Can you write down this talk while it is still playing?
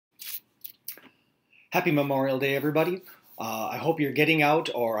Happy Memorial Day, everybody. I hope you're getting out,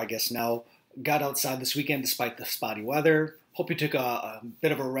 or I guess now got outside this weekend despite the spotty weather. Hope you took a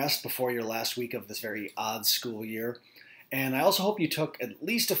bit of a rest before your last week of this very odd school year. And I also hope you took at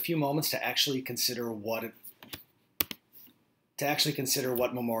least a few moments to actually consider what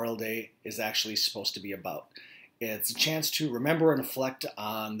Memorial Day is actually supposed to be about. It's a chance to remember and reflect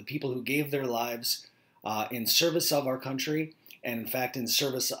on the people who gave their lives in service of our country, and in fact in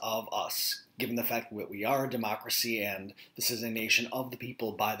service of us, given the fact that we are a democracy and this is a nation of the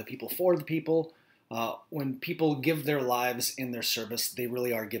people, by the people, for the people. When people give their lives in their service, they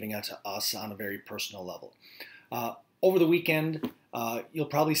really are giving it to us on a very personal level. Over the weekend, you'll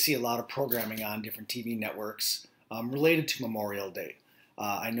probably see a lot of programming on different TV networks related to Memorial Day.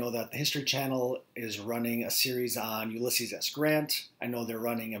 I know that the History Channel is running a series on Ulysses S. Grant. I know they're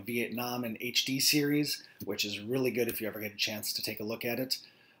running a Vietnam in HD series, which is really good if you ever get a chance to take a look at it.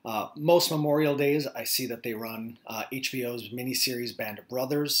 Most Memorial Days, I see that they run HBO's miniseries Band of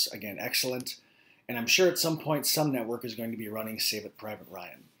Brothers. Again, excellent. And I'm sure at some point some network is going to be running Saving Private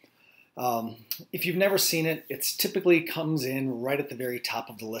Ryan. If you've never seen it, it typically comes in right at the very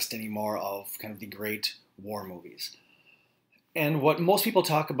top of the list anymore of kind of the great war movies. And what most people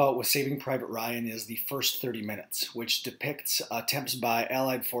talk about with Saving Private Ryan is the first 30 minutes, which depicts attempts by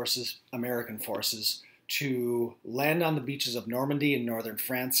Allied forces, American forces, to land on the beaches of Normandy in northern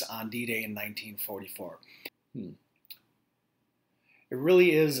France on D-Day in 1944. It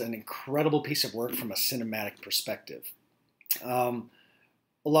really is an incredible piece of work from a cinematic perspective. A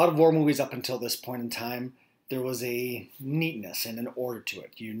lot of war movies up until this point in time, there was a neatness and an order to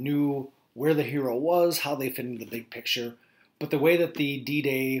it. You knew where the hero was, how they fit into the big picture. But the way that the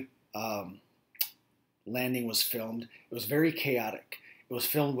D-Day landing was filmed, it was very chaotic. It was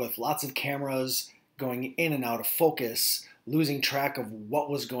filmed with lots of cameras going in and out of focus, losing track of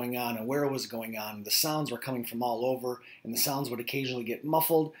what was going on and where it was going on. The sounds were coming from all over, and the sounds would occasionally get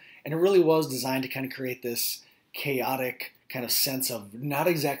muffled. And it really was designed to kind of create this chaotic kind of sense of not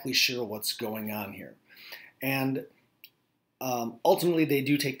exactly sure what's going on here. And ultimately, they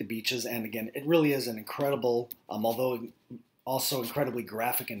do take the beaches, and again, it really is an incredible, although also incredibly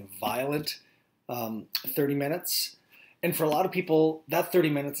graphic and violent 30 minutes. And for a lot of people, that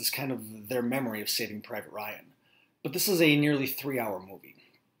 30 minutes is kind of their memory of Saving Private Ryan. But this is a nearly 3-hour movie.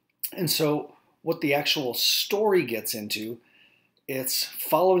 And so what the actual story gets into, it's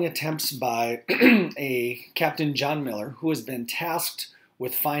following attempts by a Captain John Miller, who has been tasked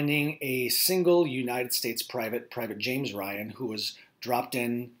with finding a single United States private, Private James Ryan, who was dropped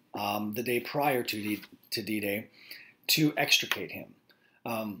in the day prior to D-Day, to extricate him.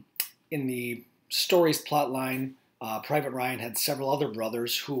 In the story's plotline, Private Ryan had several other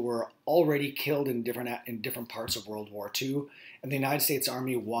brothers who were already killed in different parts of World War II, and the United States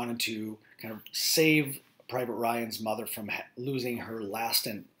Army wanted to kind of save Private Ryan's mother from losing her last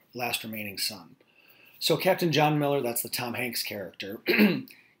remaining son. So Captain John Miller, that's the Tom Hanks character,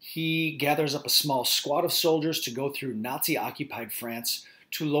 he gathers up a small squad of soldiers to go through Nazi-occupied France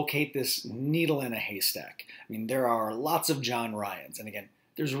to locate this needle in a haystack. I mean, there are lots of John Ryans, and again,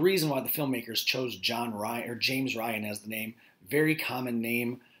 there's a reason why the filmmakers chose John Ryan or James Ryan as the name. Very common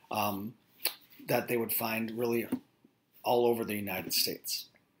name that they would find really all over the United States.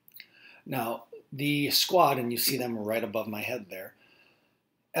 Now, the squad, and you see them right above my head there,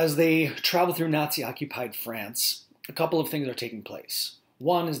 as they travel through Nazi-occupied France, a couple of things are taking place.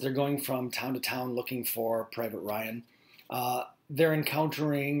 One is they're going from town to town looking for Private Ryan. They're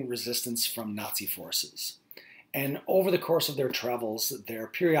encountering resistance from Nazi forces. And over the course of their travels, they're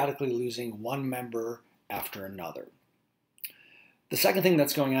periodically losing one member after another. The second thing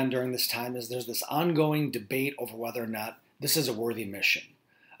that's going on during this time is there's this ongoing debate over whether or not this is a worthy mission.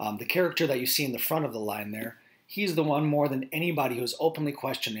 The character that you see in the front of the line there, he's the one more than anybody who's openly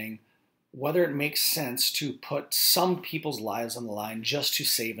questioning whether it makes sense to put some people's lives on the line just to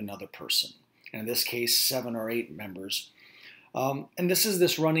save another person. And in this case, 7 or 8 members. And this is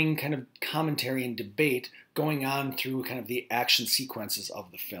this running kind of commentary and debate going on through kind of the action sequences of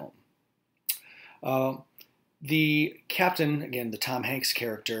the film. The captain, again, the Tom Hanks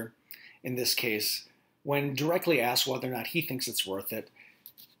character in this case, when directly asked whether or not he thinks it's worth it,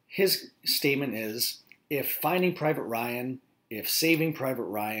 his statement is, if finding Private Ryan, if saving Private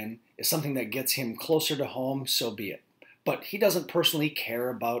Ryan is something that gets him closer to home, so be it. But he doesn't personally care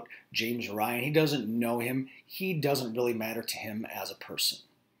about James Ryan. He doesn't know him. He doesn't really matter to him as a person.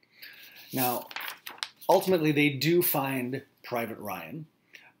 Now, ultimately, they do find Private Ryan.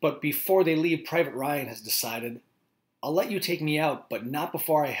 But before they leave, Private Ryan has decided, I'll let you take me out, but not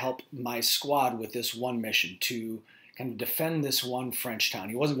before I help my squad with this one mission to kind of defend this one French town.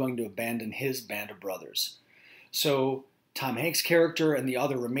 He wasn't going to abandon his band of brothers. So Tom Hanks' character and the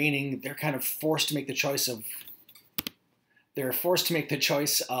other remaining, they're kind of forced to make the choice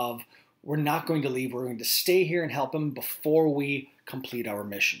of, we're not going to leave, we're going to stay here and help him before we complete our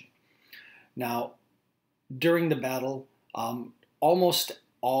mission. Now, during the battle, almost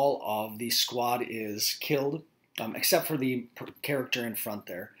all of the squad is killed, except for the character in front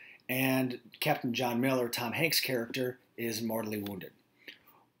there. And Captain John Miller, Tom Hanks' character, is mortally wounded.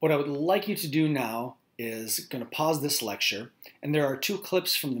 What I would like you to do now is going to pause this lecture, and there are 2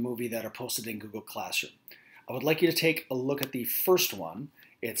 clips from the movie that are posted in Google Classroom. I would like you to take a look at the first one.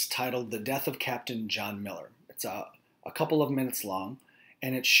 It's titled The Death of Captain John Miller. It's a couple of minutes long,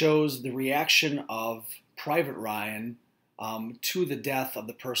 and it shows the reaction of Private Ryan to the death of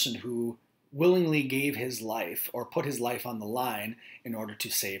the person who willingly gave his life or put his life on the line in order to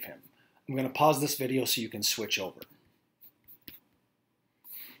save him. I'm going to pause this video so you can switch over.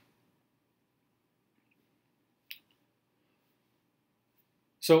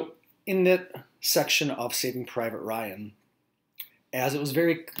 So in that section of Saving Private Ryan, as it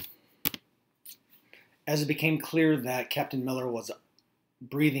became clear that Captain Miller was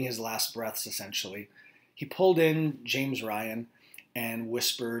breathing his last breaths, essentially, he pulled in James Ryan and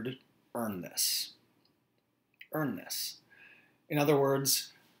whispered, "Earn this. Earn this." In other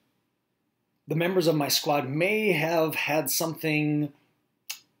words, the members of my squad may have had something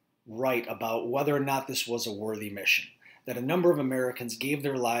right about whether or not this was a worthy mission. That a number of Americans gave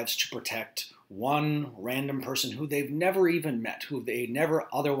their lives to protect one random person who they've never even met, who they never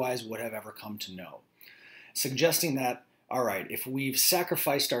otherwise would have ever come to know. Suggesting that, all right, if we've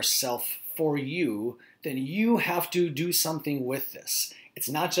sacrificed ourselves for you, then you have to do something with this. It's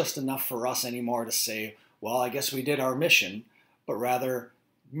not just enough for us anymore to say, well, I guess we did our mission, but rather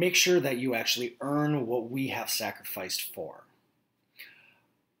make sure that you actually earn what we have sacrificed for.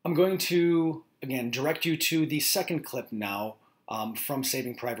 I'm going to, again, direct you to the second clip now from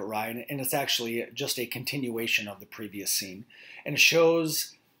Saving Private Ryan, and it's actually just a continuation of the previous scene. And it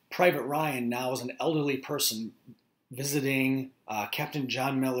shows Private Ryan now as an elderly person visiting Captain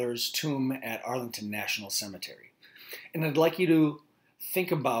John Miller's tomb at Arlington National Cemetery. And I'd like you to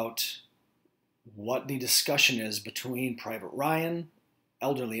think about what the discussion is between Private Ryan,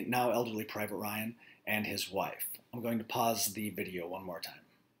 now elderly Private Ryan, and his wife. I'm going to pause the video one more time.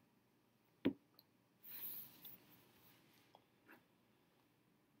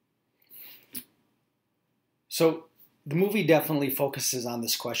 So the movie definitely focuses on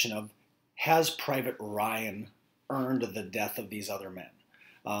this question of, has Private Ryan earned the death of these other men?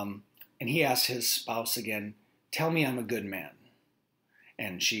 And he asks his spouse again, tell me I'm a good man.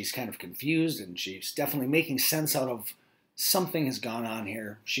 And she's kind of confused, and she's definitely making sense out of something has gone on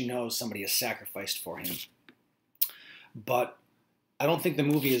here. She knows somebody has sacrificed for him. But I don't think the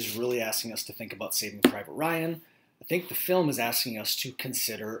movie is really asking us to think about Saving Private Ryan. I think the film is asking us to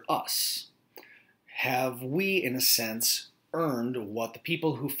consider us. Have we, in a sense, earned what the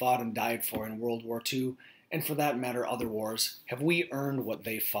people who fought and died for in World War II, and for that matter other wars, have we earned what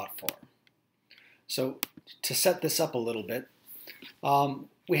they fought for? So to set this up a little bit,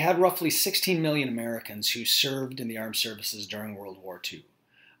 we had roughly 16 million Americans who served in the armed services during World War II.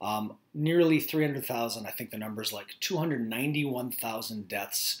 Nearly 300,000, I think the number is like 291,000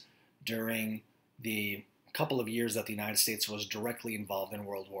 deaths during the couple of years that the United States was directly involved in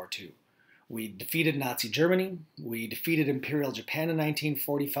World War II. We defeated Nazi Germany, we defeated Imperial Japan in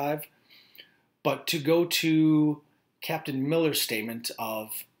 1945, but to go to Captain Miller's statement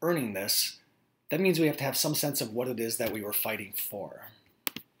of earning this, that means we have to have some sense of what it is that we were fighting for.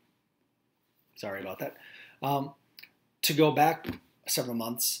 Sorry about that. To go back several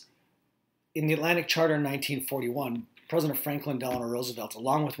months, in the Atlantic Charter in 1941, President Franklin Delano Roosevelt,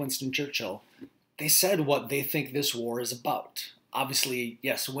 along with Winston Churchill, they said what they think this war is about. Obviously,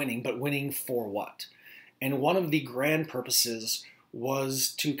 yes, winning, but winning for what? And one of the grand purposes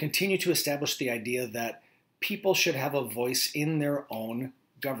was to continue to establish the idea that people should have a voice in their own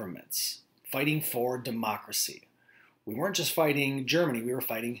governments, fighting for democracy. We weren't just fighting Germany, we were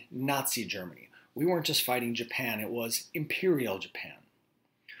fighting Nazi Germany. We weren't just fighting Japan, it was Imperial Japan.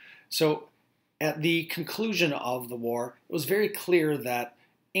 So at the conclusion of the war, it was very clear that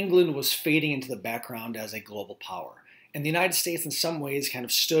England was fading into the background as a global power. And the United States in some ways kind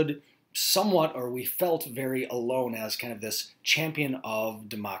of stood somewhat, or we felt very alone as kind of this champion of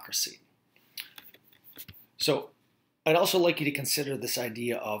democracy. So I'd also like you to consider this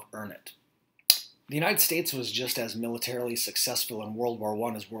idea of earn it. The United States was just as militarily successful in World War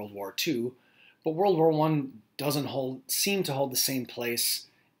I as World War II, but World War I doesn't seem to hold the same place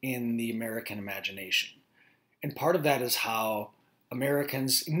in the American imagination. And part of that is how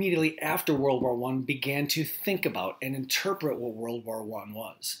Americans immediately after World War I began to think about and interpret what World War I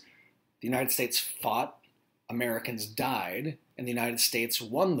was. The United States fought, Americans died, and the United States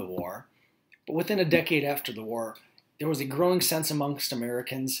won the war. But within a decade after the war, there was a growing sense amongst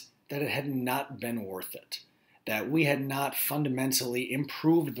Americans that it had not been worth it, that we had not fundamentally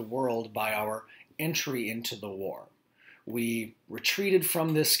improved the world by our entry into the war. We retreated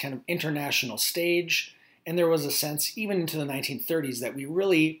from this kind of international stage, and there was a sense, even into the 1930s, that we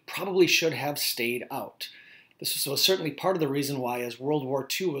really probably should have stayed out. This was certainly part of the reason why, as World War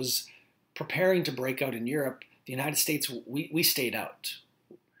II was preparing to break out in Europe, the United States, we stayed out.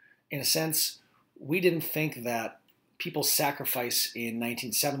 In a sense, we didn't think that people's sacrifice in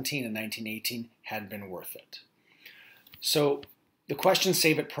 1917 and 1918 had been worth it. So the question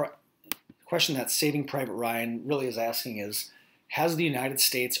that Saving Private Ryan really is asking is, has the United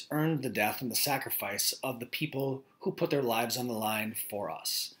States earned the death and the sacrifice of the people who put their lives on the line for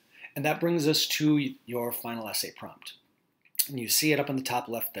us? And that brings us to your final essay prompt. And you see it up in the top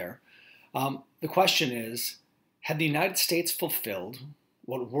left there. The question is, had the United States fulfilled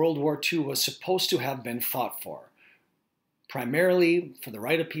what World War II was supposed to have been fought for? Primarily for the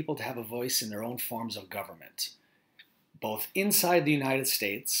right of people to have a voice in their own forms of government, both inside the United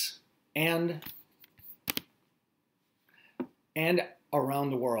States and around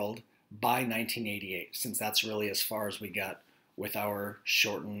the world by 1988, since that's really as far as we got with our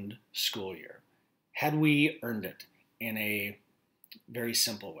shortened school year. Had we earned it in a very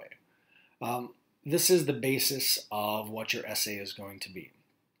simple way? This is the basis of what your essay is going to be.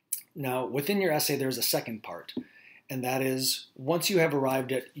 Now, within your essay, there's a second part, and that is, once you have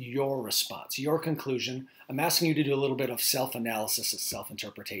arrived at your response, your conclusion, I'm asking you to do a little bit of self-analysis and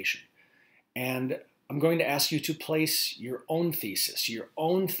self-interpretation. And I'm going to ask you to place your own thesis, your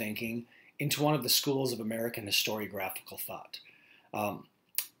own thinking, into one of the schools of American historiographical thought.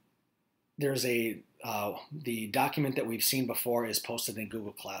 The document that we've seen before is posted in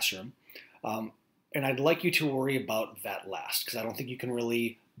Google Classroom. And I'd like you to worry about that last, because I don't think you can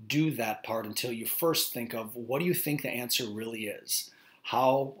really do that part until you first think of, what do you think the answer really is?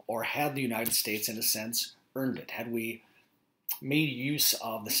 How, or had the United States, in a sense, earned it? Had we made use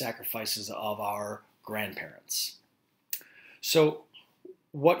of the sacrifices of our grandparents? So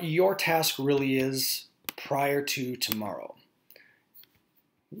what your task really is prior to tomorrow.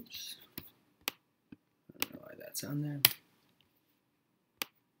 Oops. I don't know why that's on there.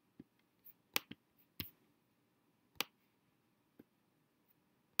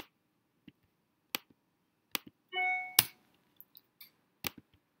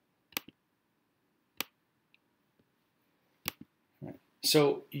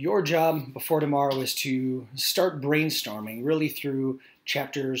 So your job before tomorrow is to start brainstorming really through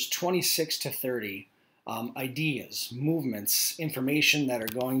chapters 26 to 30, ideas, movements, information that are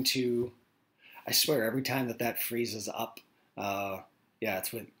going to, I swear every time that freezes up, yeah,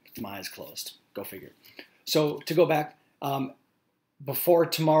 it's with my eyes closed, go figure. So to go back, before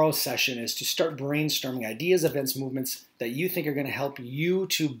tomorrow's session is to start brainstorming ideas, events, movements that you think are going to help you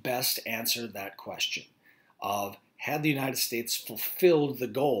to best answer that question of, had the United States fulfilled the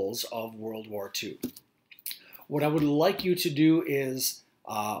goals of World War II? What I would like you to do is,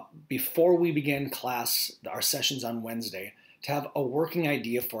 before we begin class, our sessions on Wednesday, to have a working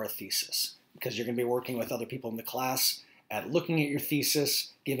idea for a thesis, because you're going to be working with other people in the class at looking at your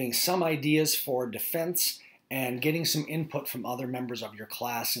thesis, giving some ideas for defense, and getting some input from other members of your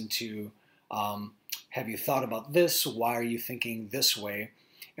class into, have you thought about this? Why are you thinking this way?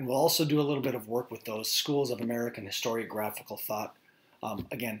 And we'll also do a little bit of work with those schools of American historiographical thought.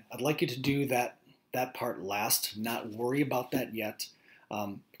 Again, I'd like you to do that part last, not worry about that yet,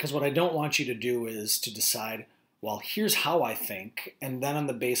 because what I don't want you to do is to decide, well, here's how I think, and then on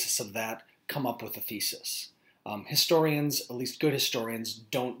the basis of that, come up with a thesis. Historians, at least good historians,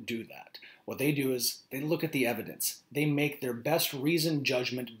 don't do that. What they do is they look at the evidence. They make their best reasoned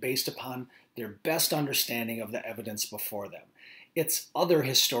judgment based upon their best understanding of the evidence before them. It's other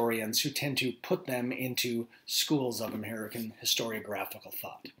historians who tend to put them into schools of American historiographical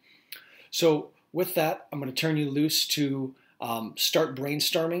thought. So with that, I'm going to turn you loose to start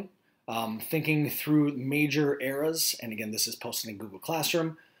brainstorming, thinking through major eras, and again, this is posted in Google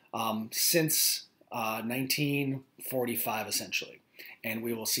Classroom, since 1945, essentially. And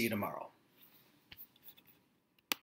we will see you tomorrow.